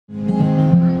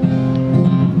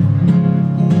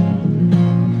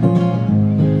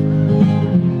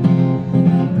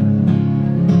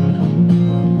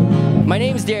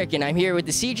name's Derek, and I'm here with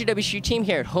the CHRW street team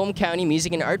here at Home County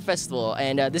Music and Art Festival.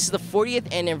 And this is the 40th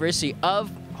anniversary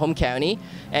of Home County,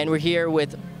 and we're here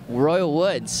with Royal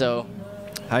Wood. So,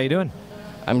 how you doing?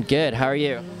 I'm good. How are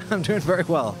you? I'm doing very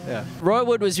well, yeah. Royal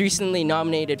Wood was recently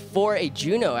nominated for a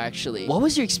Juno, actually. What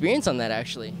was your experience on that,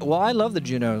 actually? Well, I love the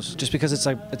Junos, just because it's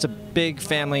a big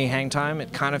family hang time.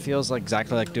 It kind of feels like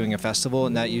exactly like doing a festival,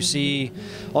 in that you see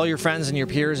all your friends and your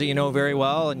peers that you know very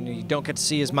well, and you don't get to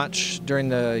see as much during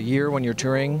the year when you're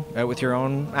touring with your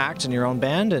own act and your own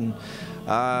band. And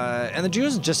the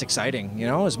Junos is just exciting, you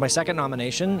know. It's my second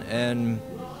nomination, and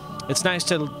it's nice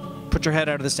to put your head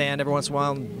out of the sand every once in a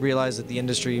while and realize that the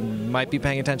industry might be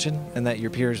paying attention and that your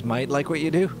peers might like what you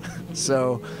do.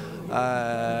 So,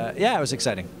 yeah, it was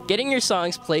exciting. Getting your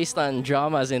songs placed on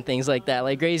dramas and things like that,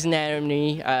 like Grey's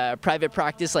Anatomy, Private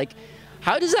Practice, like,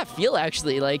 how does that feel,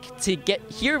 actually, like, to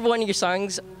hear one of your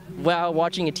songs while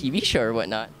watching a TV show or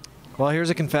whatnot? Well, here's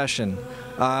a confession.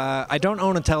 I don't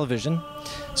own a television,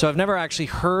 so I've never actually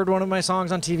heard one of my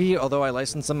songs on TV, although I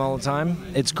license them all the time.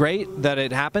 It's great that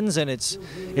it happens, and it's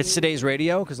today's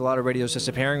radio, because a lot of radio is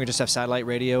disappearing. We just have satellite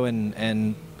radio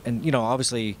and you know,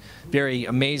 obviously very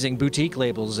amazing boutique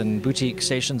labels and boutique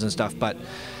stations and stuff, but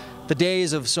the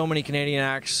days of so many Canadian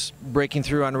acts breaking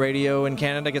through on radio in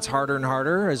Canada gets harder and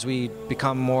harder as we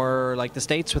become more like the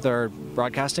States with our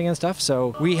broadcasting and stuff.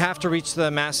 So we have to reach the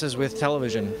masses with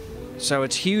television. So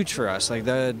it's huge for us. Like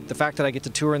the fact that I get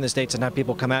to tour in the States and have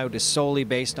people come out is solely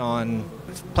based on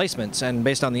placements and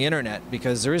based on the internet,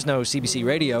 because there is no CBC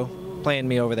radio playing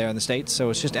me over there in the States.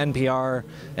 So it's just NPR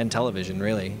and television,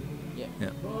 really. Yeah.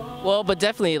 Well, but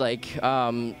definitely, like,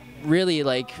 really,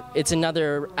 like, it's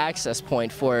another access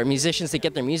point for musicians to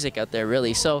get their music out there,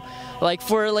 really. So, like,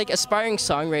 for like aspiring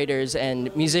songwriters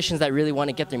and musicians that really want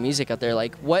to get their music out there,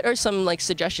 like, what are some like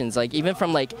suggestions, like even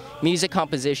from like music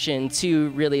composition to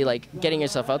really like getting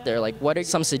yourself out there? Like, what are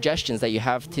some suggestions that you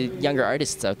have to younger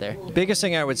artists out there? Biggest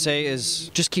thing I would say is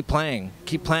just keep playing,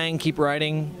 keep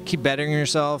writing, keep bettering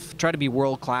yourself, try to be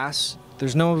world class.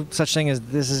 There's no such thing as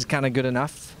this is kind of good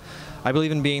enough. I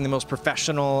believe in being the most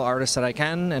professional artist that I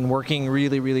can and working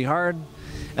really, really hard.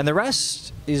 And the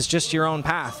rest is just your own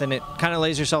path, and it kind of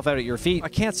lays yourself out at your feet. I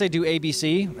can't say do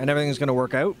ABC and everything's going to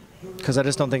work out, because I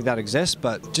just don't think that exists,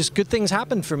 but just good things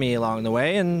happen for me along the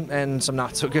way, and some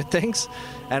not so good things.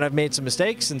 And I've made some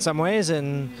mistakes in some ways,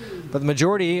 but the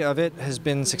majority of it has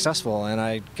been successful, and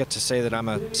I get to say that I'm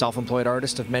a self-employed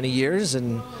artist of many years.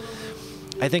 And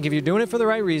I think if you're doing it for the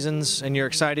right reasons, and you're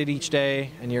excited each day,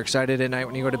 and you're excited at night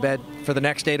when you go to bed for the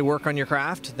next day to work on your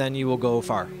craft, then you will go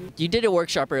far. You did a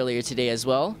workshop earlier today as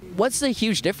well. What's the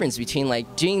huge difference between like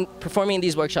performing in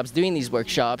these workshops, doing these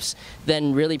workshops,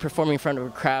 than really performing in front of a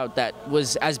crowd that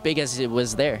was as big as it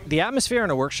was there? The atmosphere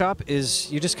in a workshop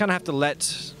is, you just kind of have to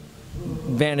let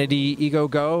vanity, ego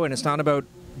go, and it's not about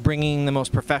bringing the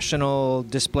most professional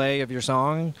display of your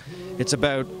song. It's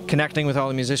about connecting with all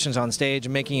the musicians on stage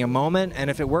and making a moment,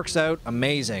 and if it works out,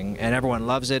 amazing, and everyone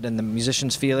loves it and the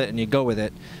musicians feel it and you go with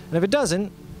it. And if it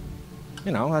doesn't,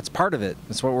 you know, that's part of it.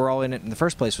 That's what we're all in it in the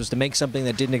first place, was to make something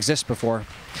that didn't exist before.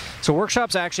 So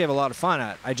workshops I actually have a lot of fun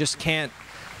at. I just can't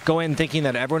go in thinking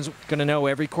that everyone's going to know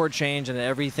every chord change and that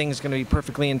everything's going to be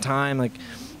perfectly in time. Like,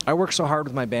 I work so hard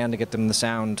with my band to get them the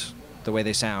sound the way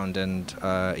they sound, and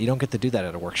you don't get to do that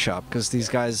at a workshop, because these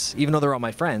guys, even though they're all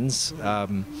my friends,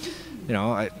 you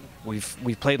know,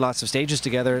 we've played lots of stages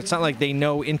together. It's not like they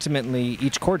know intimately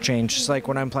each chord change. Just like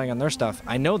when I'm playing on their stuff,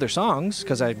 I know their songs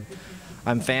because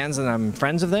I'm fans and I'm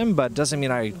friends of them, but doesn't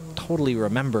mean I totally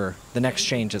remember the next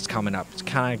change that's coming up. It's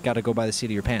kind of got to go by the seat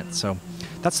of your pants. So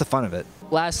that's the fun of it.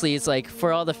 Lastly, it's like,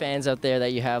 for all the fans out there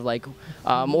that you have, like,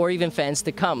 or even fans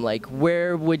to come, like,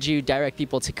 where would you direct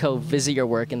people to go visit your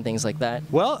work and things like that?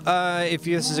 Well, if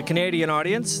this is a Canadian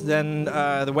audience, then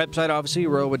the website, obviously,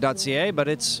 royalwood.ca, but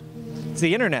it's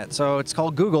the internet, so it's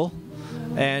called Google,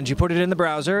 and you put it in the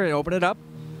browser and open it up,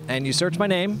 and you search my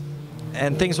name,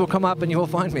 and things will come up and you will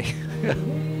find me.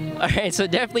 All right, so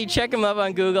definitely check them up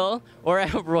on Google or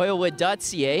at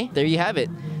royalwood.ca. There you have it.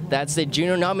 That's the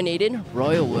Juno-nominated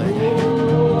Royal Wood.